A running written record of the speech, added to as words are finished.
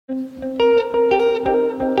Hey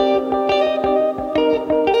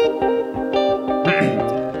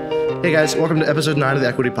guys, welcome to episode 9 of the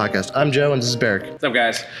Equity Podcast. I'm Joe and this is Barrick. What's up,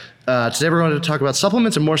 guys? Today we're going to talk about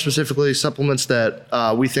supplements, and more specifically supplements that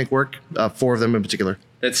we think work, 4 of them in particular.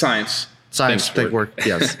 It's science. Science think work,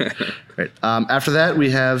 yes. Right. After that, we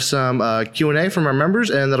have some Q&A from our members,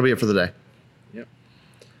 and that'll be it for the day. Yep.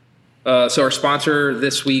 So our sponsor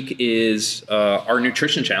this week is our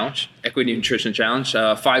Nutrition Challenge, Equity Nutrition Challenge.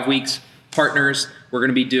 5 weeks, partners. We're going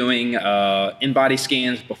to be doing in-body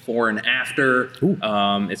scans before and after.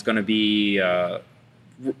 It's going to be,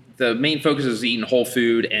 the main focus is eating whole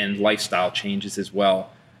food and lifestyle changes as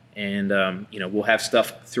well. And, we'll have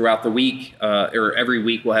stuff throughout the week, or every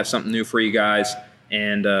week we'll have something new for you guys.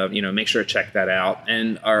 And, make sure to check that out.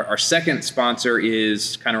 And our second sponsor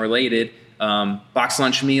is kind of related, Box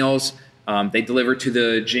Lunch Meals. They deliver to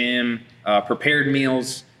the gym prepared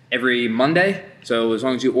meals every Monday. So as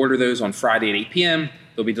long as you order those on Friday at 8 p.m.,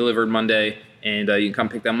 they'll be delivered Monday, and you can come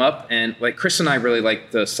pick them up. And like Chris and I really like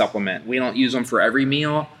the supplement. We don't use them for every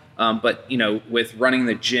meal, but with running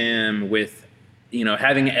the gym, with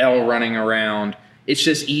having Elle running around, it's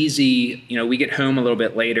just easy. We get home a little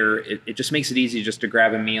bit later. It just makes it easy just to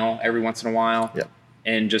grab a meal every once in a while,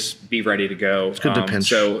 and just be ready to go. It's good to pinch.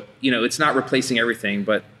 So it's not replacing everything,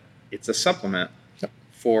 but it's a supplement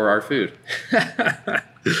for our food.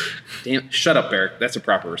 Damn, shut up, Barrick. That's a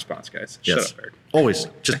proper response, guys. Yes. Shut up, Barrick. Always,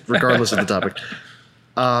 just regardless of the topic.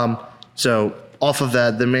 So off of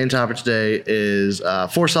that, the main topic today is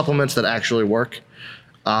 4 supplements that actually work.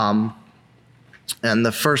 And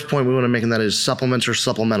the first point we want to make in that is supplements are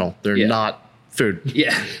supplemental. They're not food.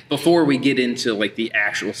 Yeah. Before we get into like the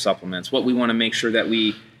actual supplements, what we want to make sure that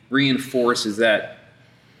we reinforce is that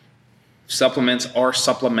supplements are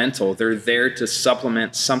supplemental. They're there to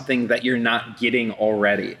supplement something that you're not getting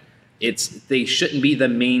already. They shouldn't be the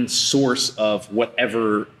main source of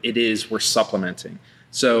whatever it is we're supplementing.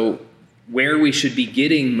 So where we should be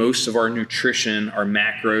getting most of our nutrition, our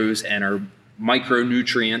macros, and our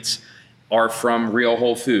micronutrients are from real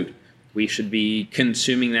whole food. We should be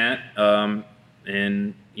consuming that,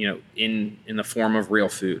 in the form of real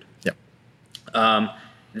food. Yep.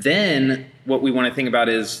 Then what we want to think about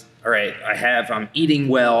is, all right, I'm eating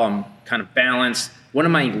well, I'm kind of balanced. What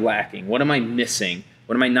am I lacking? What am I missing?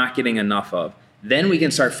 What am I not getting enough of? Then we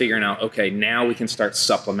can start figuring out, okay, now we can start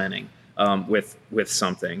supplementing with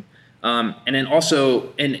something. And then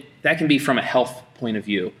also, and that can be from a health point of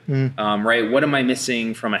view, right? What am I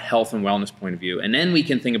missing from a health and wellness point of view? And then we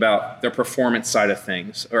can think about the performance side of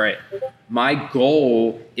things. All right, my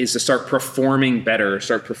goal is to start performing better,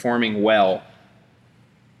 start performing well.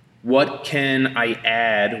 What can I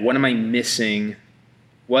add? What am I missing?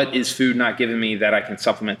 What is food not giving me that I can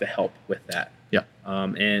supplement to help with that? Yeah.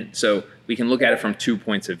 And so we can look at it from 2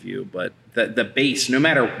 points of view, but the base, no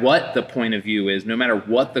matter what the point of view is, no matter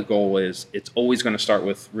what the goal is, it's always going to start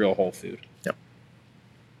with real whole food. Yep.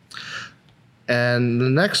 And the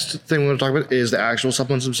next thing we're going to talk about is the actual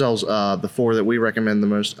supplements themselves, the 4 that we recommend the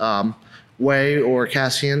most. Whey or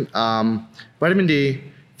casein, vitamin D,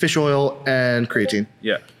 fish oil, and creatine.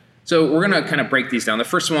 Yeah. So we're going to kind of break these down. The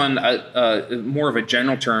first one, more of a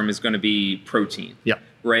general term, is going to be protein. Yeah.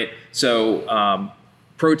 Right? So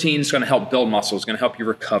protein is going to help build muscle. It's going to help you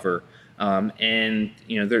recover. And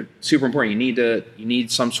they're super important. You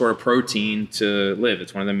need some sort of protein to live.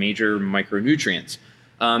 It's one of the major micronutrients.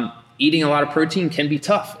 Eating a lot of protein can be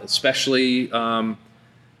tough, especially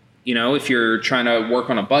if you're trying to work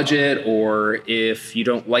on a budget, or if you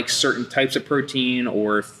don't like certain types of protein,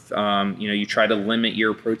 or if you try to limit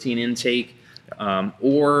your protein intake,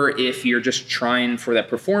 or if you're just trying for that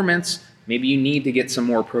performance, maybe you need to get some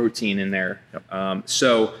more protein in there. Yep.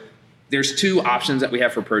 So there's 2 options that we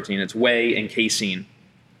have for protein. It's whey and casein.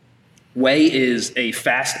 Whey is a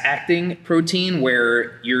fast-acting protein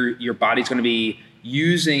where your body's going to be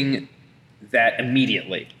using that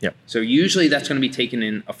immediately. Yep. So usually that's going to be taken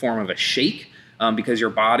in a form of a shake, because your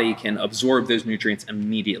body can absorb those nutrients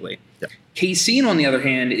immediately. Yep. Casein, on the other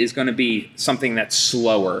hand, is going to be something that's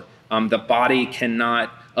slower. The body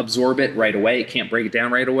cannot absorb it right away. It can't break it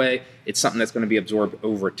down right away. It's something that's going to be absorbed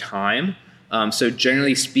over time. So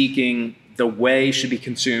generally speaking, the whey should be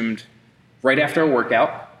consumed right after a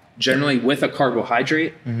workout, generally with a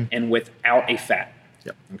carbohydrate and without a fat.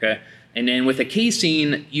 Yep. Okay. And then with a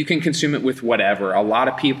casein, you can consume it with whatever. A lot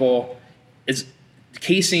of people,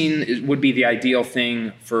 casein would be the ideal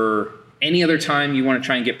thing for any other time you want to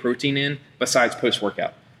try and get protein in besides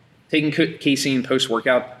post-workout. Taking casein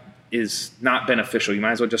post-workout is not beneficial. You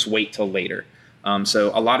might as well just wait till later.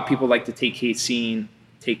 So a lot of people like to take casein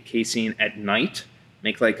at night,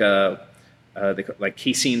 make like a like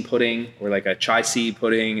casein pudding or like a chia seed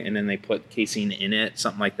pudding, and then they put casein in it,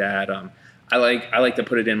 something like that. I like to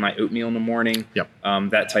put it in my oatmeal in the morning. Yep.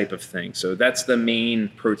 That type of thing. So that's the main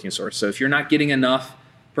protein source. So if you're not getting enough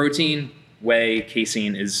protein, whey,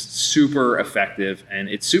 casein is super effective, and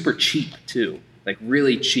it's super cheap too. Like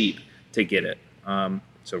really cheap to get it.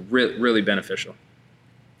 So really beneficial.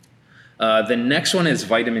 The next one is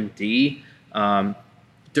vitamin D.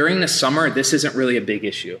 During the summer, this isn't really a big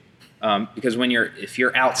issue. Because if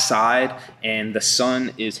you're outside and the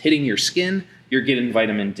sun is hitting your skin, you're getting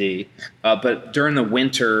vitamin D. But during the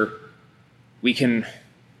winter,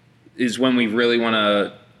 is when we really want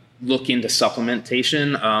to look into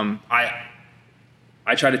supplementation.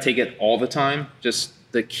 I try to take it all the time just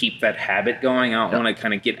to keep that habit going. I don't want to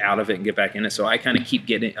kind of get out of it and get back in it. So I kind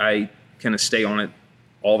of stay on it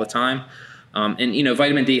all the time. And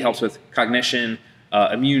vitamin D helps with cognition,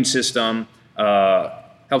 immune system,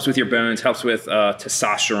 helps with your bones, helps with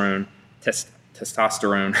testosterone.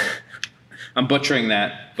 Testosterone. I'm butchering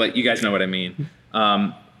that, but you guys know what I mean.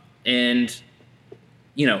 And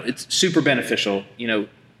it's super beneficial.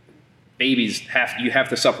 Babies you have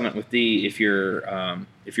to supplement with D if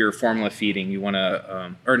you're formula feeding. You want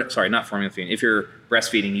to, not formula feeding. If you're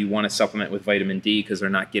breastfeeding, you want to supplement with vitamin D because they're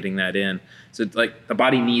not getting that in. So like the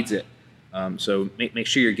body needs it. So make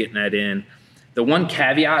sure you're getting that in. The one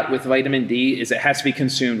caveat with vitamin D is it has to be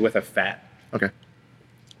consumed with a fat. Okay.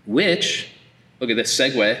 Which, look at this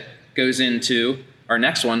segue, goes into our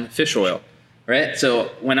next one, fish oil, right? So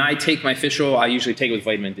when I take my fish oil, I usually take it with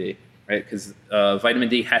vitamin D, right? Because vitamin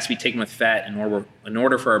D has to be taken with fat in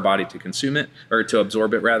order for our body to consume it, or to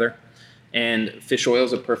absorb it rather. And fish oil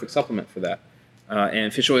is a perfect supplement for that.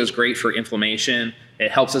 And fish oil is great for inflammation.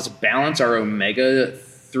 It helps us balance our omega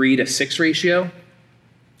 3 to 6 ratio.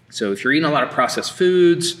 So if you're eating a lot of processed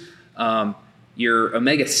foods, your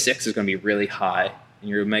omega 6 is going to be really high, and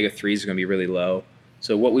your omega 3 is going to be really low.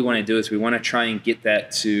 So what we want to do is we want to try and get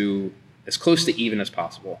that to as close to even as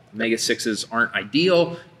possible. Omega 6s aren't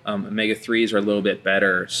ideal. Omega 3s are a little bit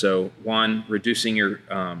better. So one, reducing your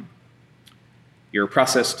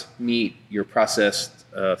processed meat, your processed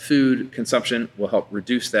food consumption will help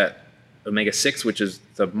reduce that omega 6, which is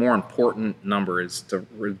the more important number, is to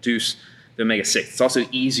reduce the omega 6. It's also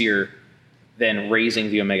easier than raising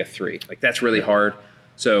the omega 3. Like that's really hard.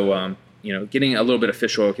 So getting a little bit of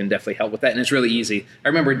fish oil can definitely help with that, and it's really easy. I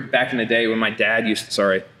remember back in the day when my dad used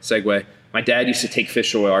to take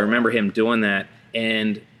fish oil. I remember him doing that,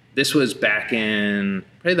 and this was back in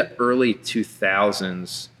probably the early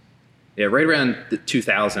 2000s. Yeah, right around the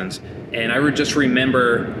 2000s. And I just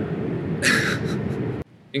remember, you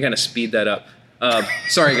can kind of speed that up.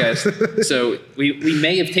 Sorry, guys. So we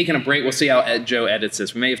may have taken a break. We'll see how Joe edits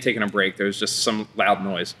this. We may have taken a break. There was just some loud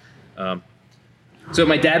noise. So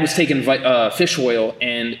my dad was taking fish oil,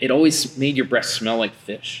 and it always made your breath smell like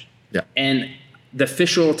fish. Yeah. And the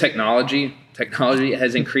fish oil technology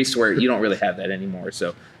has increased to where you don't really have that anymore.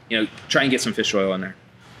 So, try and get some fish oil in there.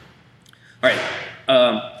 All right.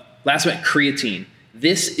 Last one, creatine.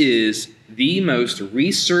 This is the most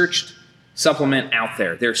researched supplement out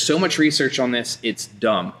there. There's so much research on this, it's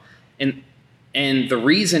dumb. And the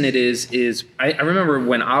reason it is I remember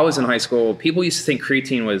when I was in high school, people used to think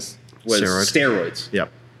creatine was steroids.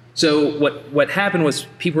 Yep. So what happened was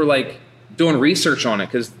people were like doing research on it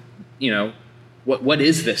because, what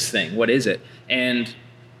is this thing? What is it? And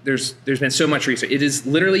there's been so much research. It is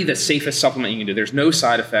literally the safest supplement you can do. There's no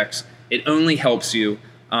side effects. It only helps you.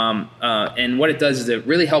 And what it does is it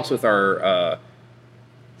really helps with our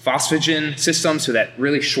phosphagen system, so that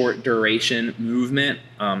really short duration movement.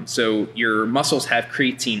 So your muscles have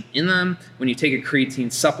creatine in them. When you take a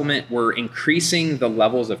creatine supplement, we're increasing the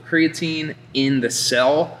levels of creatine in the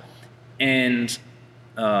cell, and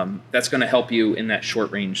that's going to help you in that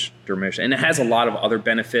short range duration. And it has a lot of other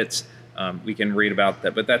benefits. We can read about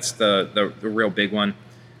that, but that's the real big one.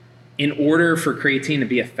 In order for creatine to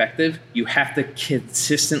be effective, you have to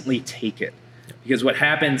consistently take it, because what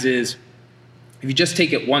happens is, if you just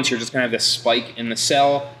take it once, you're just going to have this spike in the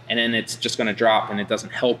cell, and then it's just going to drop, and it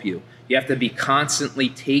doesn't help you. You have to be constantly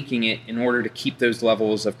taking it in order to keep those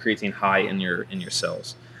levels of creatine high in your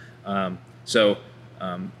cells. So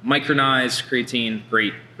micronized creatine,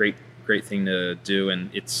 great thing to do, and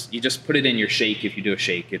you just put it in your shake if you do a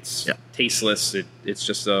shake. It's tasteless.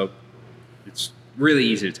 It's really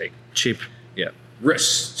easy to take. Cheap. Yeah,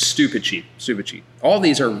 stupid cheap. All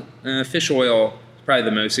these are fish oil. Probably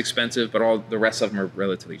the most expensive, but all the rest of them are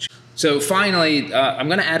relatively cheap. So finally, I'm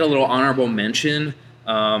going to add a little honorable mention.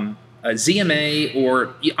 A ZMA,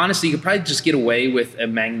 or honestly, you could probably just get away with a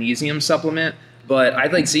magnesium supplement, But I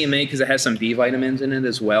like ZMA because it has some B vitamins in it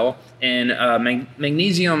as well. And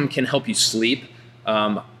magnesium can help you sleep.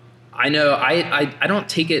 I know I don't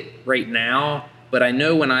take it right now, but I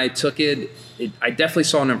know when I took it, I definitely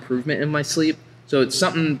saw an improvement in my sleep. So it's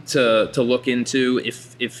something to look into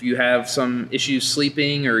if you have some issues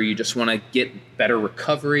sleeping, or you just want to get better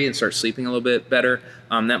recovery and start sleeping a little bit better.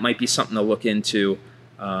 That might be something to look into.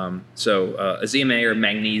 So a ZMA or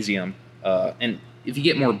magnesium, and if you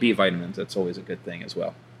get more B vitamins, that's always a good thing as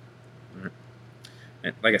well.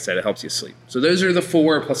 And like I said, it helps you sleep. So those are the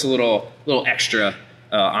 4 plus a little extra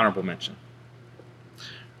honorable mention.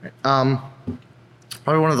 Probably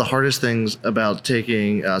one of the hardest things about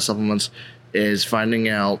taking supplements is finding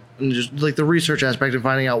out, and just like the research aspect of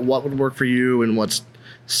finding out what would work for you and what's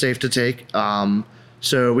safe to take.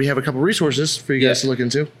 So we have a couple resources for you guys to look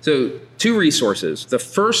into. So 2 resources. The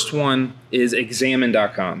first one is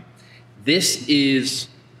examine.com. This is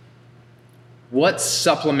what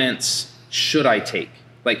supplements should I take?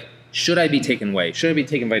 Like, should I be taking whey? Should I be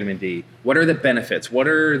taking vitamin D? What are the benefits? What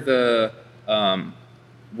are the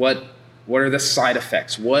what are the side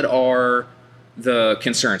effects? What are the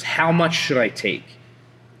concerns? How much should I take?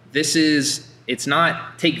 It's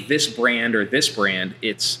not take this brand or this brand.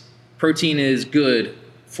 It's protein is good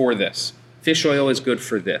for this. Fish oil is good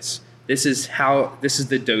for this. This is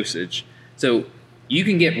the dosage. So you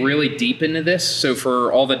can get really deep into this. So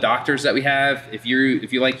for all the doctors that we have, if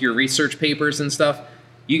you like your research papers and stuff,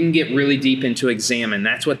 you can get really deep into Examine.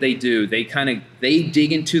 That's what they do. They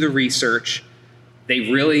dig into the research. They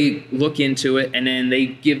really look into it, and then they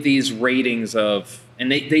give these ratings and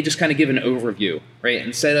they just kind of give an overview, right?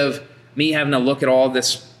 Instead of me having to look at all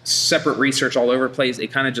this separate research all over the place,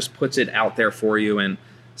 it kind of just puts it out there for you and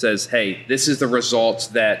says, hey, this is the results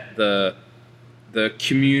that the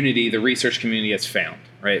community, the research community has found,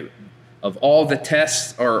 right? Of all the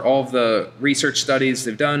tests or all the research studies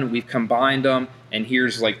they've done, we've combined them, and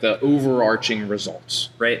here's like the overarching results,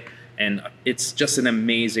 right? And it's just an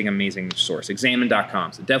amazing, amazing source.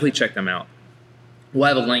 Examine.com. So definitely check them out. We'll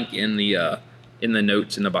have a link in the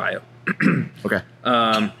notes in the bio. Okay.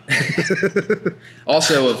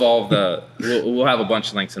 Also, we'll have a bunch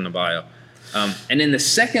of links in the bio. And then the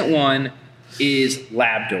second one is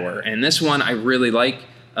Labdoor, and this one I really like.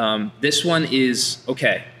 This one is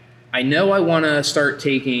okay. I know I want to start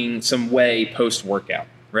taking some whey post workout,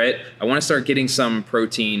 right? I want to start getting some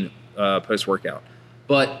protein post workout,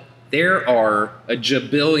 but there are a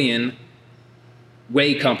jabillion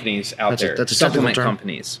whey companies out there, supplement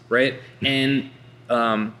companies, right? And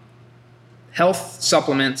health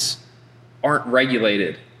supplements aren't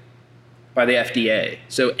regulated by the FDA.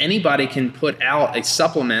 So anybody can put out a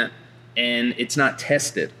supplement and it's not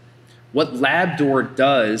tested. What Labdoor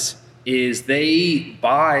does is they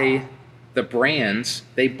buy the brands,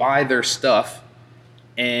 they buy their stuff,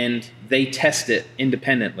 and they test it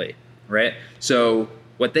independently, right? So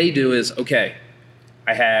what they do is, okay,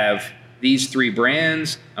 I have these 3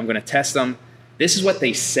 brands, I'm going to test them. This is what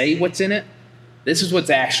they say what's in it. This is what's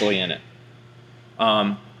actually in it.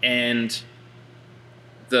 And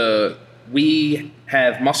we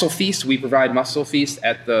have Muscle Feast. We provide Muscle Feast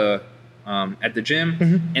at the gym,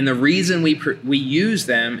 mm-hmm. And the reason we use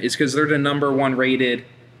them is because they're the #1 rated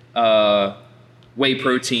whey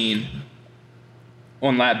protein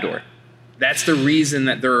on Labdoor. That's the reason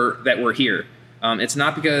that we're here. It's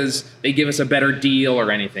not because they give us a better deal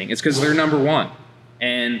or anything. It's because they're #1,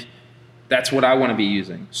 and that's what I want to be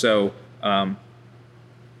using. So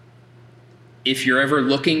if you're ever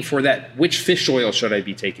looking for that, which fish oil should I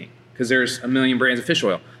be taking? Because there's a million brands of fish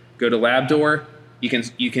oil. Go to Labdoor.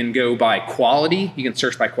 You can go by quality. You can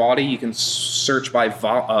search by quality. You can search by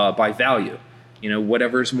value.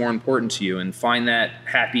 Whatever's more important to you, and find that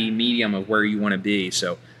happy medium of where you want to be.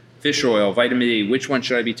 So fish oil, vitamin D, which one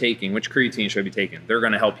should I be taking? Which creatine should I be taking? They're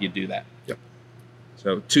going to help you do that. Yep.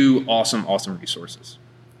 So 2 awesome resources.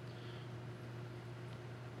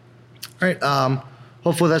 All right.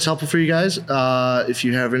 Hopefully that's helpful for you guys. If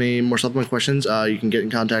you have any more supplement questions, you can get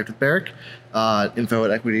in contact with Barrick,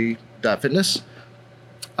 info@equity.fitness.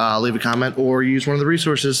 Leave a comment or use one of the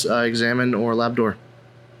resources, Examine or Labdoor.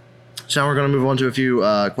 So now we're going to move on to a few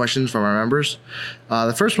questions from our members.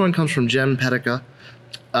 The first one comes from Jem Pedica.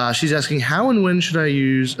 She's asking, how and when should I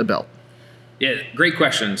use a belt? Yeah, great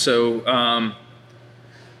question. So,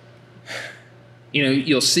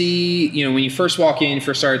 you'll see, when you first walk in,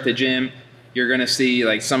 first start at the gym, you're going to see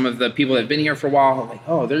like some of the people that have been here for a while, like,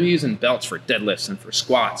 oh, they're using belts for deadlifts and for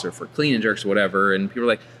squats or for clean and jerks or whatever. And people are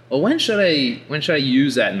like, well, when should I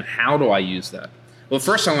use that, and how do I use that? Well,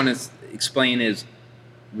 first I want to explain is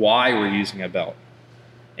why we're using a belt.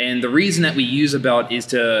 And the reason that we use a belt is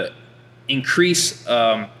to increase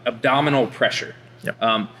abdominal pressure.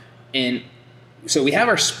 Yep. And so we have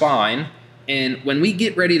our spine, and when we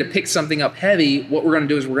get ready to pick something up heavy, what we're going to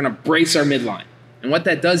do is we're going to brace our midline. And what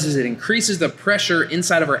that does is it increases the pressure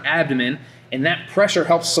inside of our abdomen, and that pressure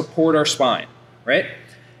helps support our spine, right?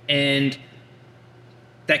 And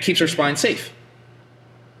that keeps our spine safe.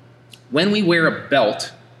 When we wear a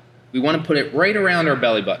belt, we want to put it right around our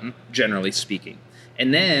belly button, generally speaking.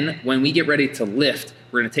 And then when we get ready to lift,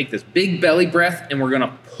 we're going to take this big belly breath and we're going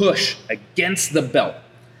to push against the belt.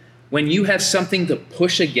 When you have something to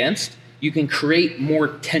push against, you can create more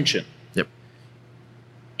tension. Yep.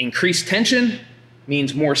 Increased tension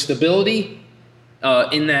means more stability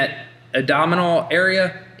in that abdominal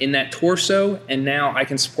area, in that torso, and now I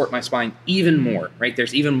can support my spine even more, right?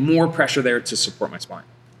 There's even more pressure there to support my spine.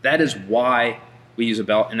 That is why we use a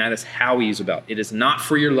belt, and that is how we use a belt. It is not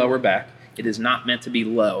for your lower back. It is not meant to be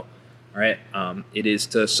low, right? It is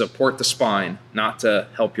to support the spine, not to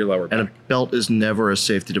help your lower back. And a belt is never a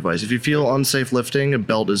safety device. If you feel unsafe lifting, a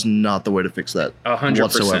belt is not the way to fix that 100%,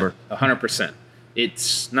 whatsoever. 100%.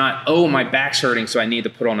 It's not, oh, my back's hurting, so I need to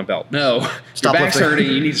put on a belt. No, Stop your back's lifting. hurting,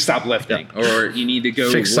 you need to stop lifting, or you need to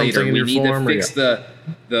go Fix later. something in We your need form, to or fix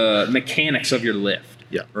the mechanics of your lift.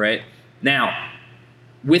 Yeah. Right? Now,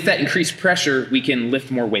 with that increased pressure, we can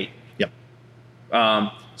lift more weight. Yep.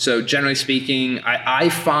 So generally speaking, I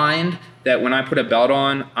find that when I put a belt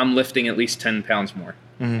on, I'm lifting at least 10 pounds more,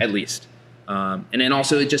 at least. And then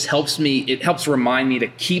also it just helps me, it helps remind me to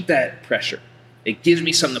keep that pressure. It gives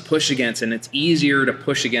me something to push against, and it's easier to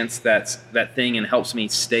push against that thing and helps me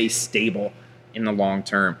stay stable in the long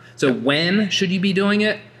term. So when should you be doing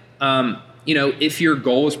it? If your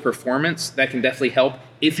goal is performance, that can definitely help.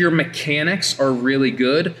 If your mechanics are really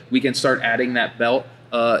good, we can start adding that belt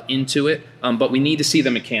into it. But we need to see the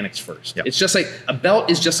mechanics first. Yep. It's just like a belt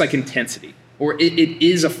is just like intensity, or it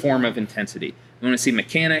is a form of intensity. We want to see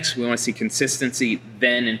mechanics, we want to see consistency,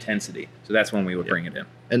 then intensity. So that's when we would bring it in.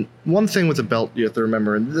 And one thing with a belt you have to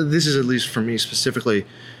remember, and this is at least for me specifically,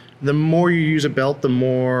 the more you use a belt, the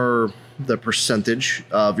more the percentage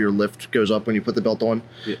of your lift goes up when you put the belt on.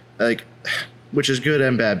 Yeah. Which is good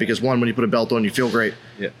and bad, because one, when you put a belt on, you feel great.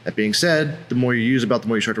 Yeah. That being said, the more you use a belt, the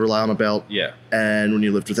more you start to rely on a belt. Yeah. And when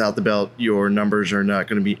you lift without the belt, your numbers are not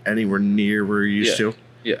going to be anywhere near where you're used to.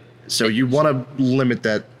 Yeah. So you want to limit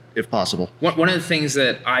that if possible. One of the things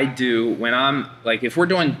that I do when I'm like, if we're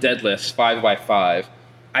doing deadlifts 5x5,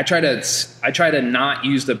 I try to not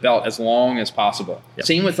use the belt as long as possible. Yep.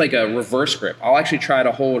 Same with like a reverse grip. I'll actually try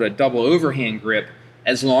to hold a double overhand grip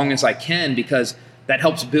as long as I can, because that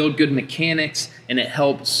helps build good mechanics and it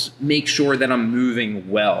helps make sure that I'm moving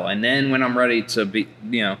well. And then when I'm ready to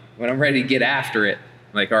when I'm ready to get after it,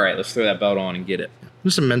 I'm like, all right, let's throw that belt on and get it.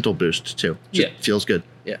 There's a mental boost too. Just feels good.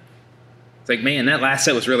 Yeah. It's like, man, that last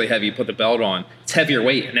set was really heavy. You put the belt on. It's heavier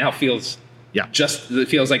weight, and now it feels it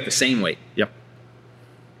feels like the same weight. Yep.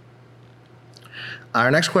 Our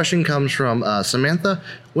next question comes from Samantha.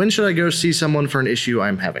 When should I go see someone for an issue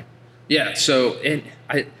I'm having? Yeah. So, and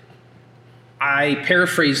I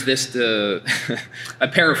paraphrase this to I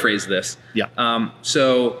paraphrase this. Yeah.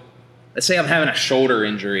 So let's say I'm having a shoulder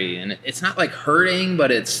injury and it's not like hurting,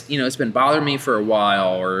 but it's, it's been bothering me for a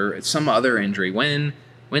while, or it's some other injury. When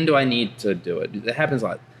do I need to do it? It happens a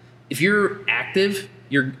lot. If you're active,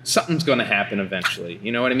 something's going to happen eventually.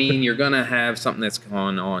 You know what I mean? You're going to have something that's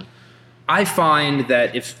going on. I find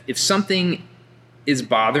that if something is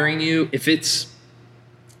bothering you, if it's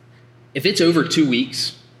over 2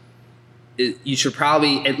 weeks, you should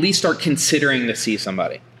probably at least start considering to see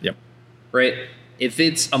somebody. Yep. Right? If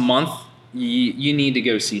it's a month, you need to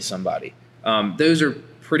go see somebody. Those are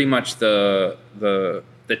pretty much the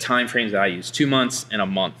time frames that I use, 2 months and a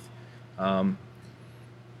month. And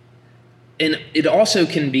it also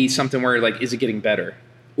can be something where, like, is it getting better?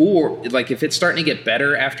 Or, like, if it's starting to get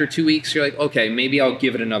better after 2 weeks, you're like, okay, maybe I'll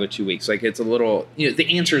give it another 2 weeks. Like, it's a little,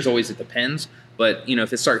 the answer is always it depends. But,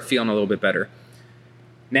 if it starts feeling a little bit better.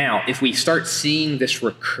 Now, if we start seeing this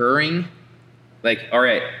recurring, like, all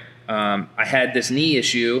right, I had this knee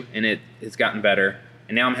issue and it's gotten better,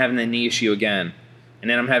 and now I'm having a knee issue again, and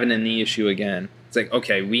then I'm having a knee issue again. It's like,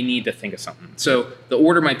 okay, we need to think of something. So the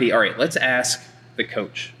order might be, all right, let's ask the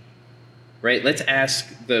coach, right? Let's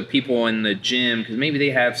ask the people in the gym, because maybe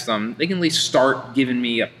they can at least start giving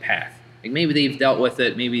me a path. Like, maybe they've dealt with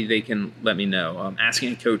it. Maybe they can let me know.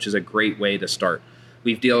 Asking a coach is a great way to start.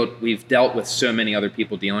 We've dealt with so many other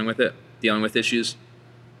people dealing with issues.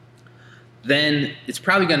 Then it's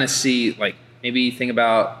probably going to see, like, maybe think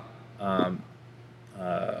about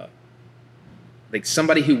like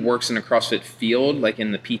somebody who works in a CrossFit field, like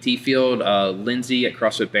in the PT field. Lindsay at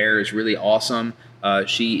CrossFit Bear is really awesome.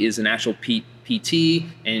 She is an actual PT,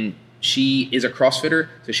 and she is a CrossFitter,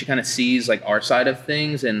 so she kind of sees like our side of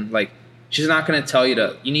things, and like she's not going to tell you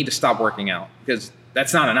you need to stop working out, because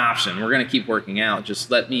that's not an option. We're going to keep working out. Just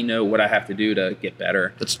let me know what I have to do to get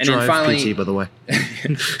better. That's and Drive then finally, PT, by the way.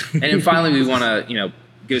 and then finally, we want to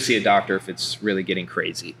go see a doctor if it's really getting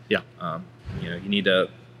crazy. Yeah. You need to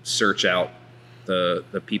search out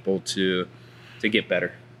the people to get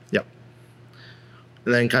better. Yep.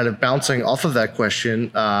 And then kind of bouncing off of that question,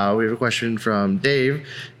 we have a question from Dave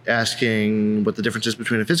asking what the difference is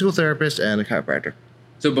between a physical therapist and a chiropractor.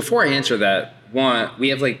 So before I answer that, we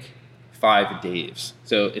have like 5 Daves.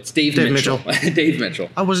 So it's Dave Mitchell. Dave Mitchell.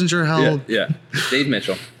 I wasn't sure how. Yeah. Dave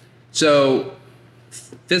Mitchell. So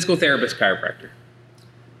physical therapist, chiropractor.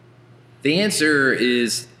 The answer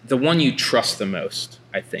is the one you trust the most,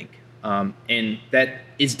 I think. And that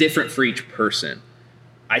is different for each person.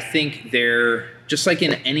 I think they're just like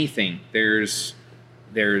in anything, there's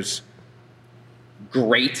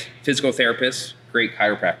great physical therapists, great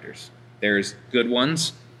chiropractors. There's good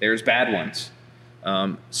ones, there's bad ones.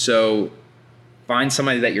 So find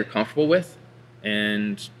somebody that you're comfortable with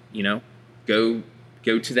and, go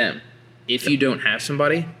to them. If you don't have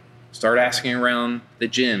somebody, start asking around the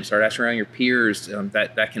gym, start asking around your peers.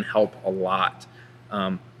 That can help a lot.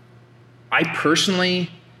 I personally,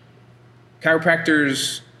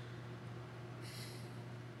 chiropractors,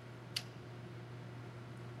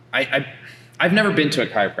 I've never been to a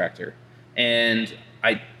chiropractor, and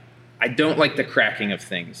I don't like the cracking of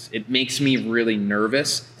things. It makes me really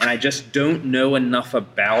nervous, and I just don't know enough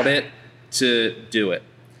about it to do it.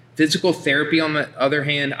 Physical therapy, on the other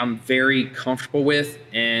hand, I'm very comfortable with,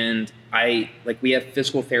 and we have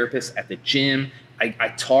physical therapists at the gym. I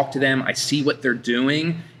talk to them. I see what they're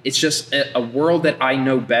doing. It's just a world that I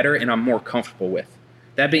know better and I'm more comfortable with.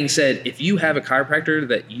 That being said, if you have a chiropractor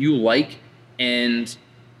that you like and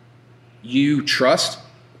you trust,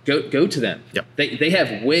 go to them. Yep. They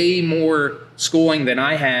have way more schooling than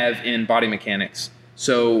I have in body mechanics.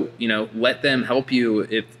 So, let them help you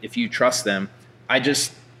if you trust them.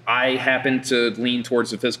 I happen to lean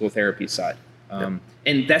towards the physical therapy side. Yep.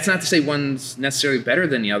 And that's not to say one's necessarily better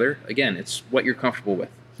than the other. Again, it's what you're comfortable with.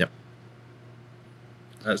 Yep.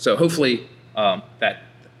 So hopefully that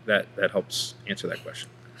helps answer that question.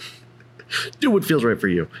 Do what feels right for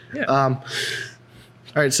you. Yeah.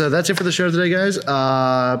 All right, so that's it for the show today, guys.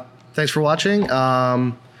 Thanks for watching.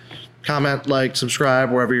 Comment, like,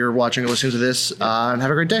 subscribe wherever you're watching or listening to this, and have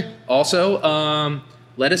a great day. Also,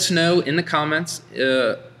 let us know in the comments,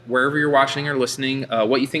 wherever you're watching or listening,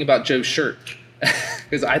 what you think about Joe's shirt,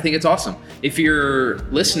 because I think it's awesome. If you're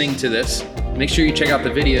listening to this, make sure you check out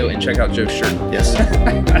the video and check out Joe's shirt. Yes.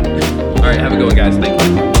 All right, have a good one, guys. Thank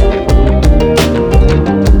you.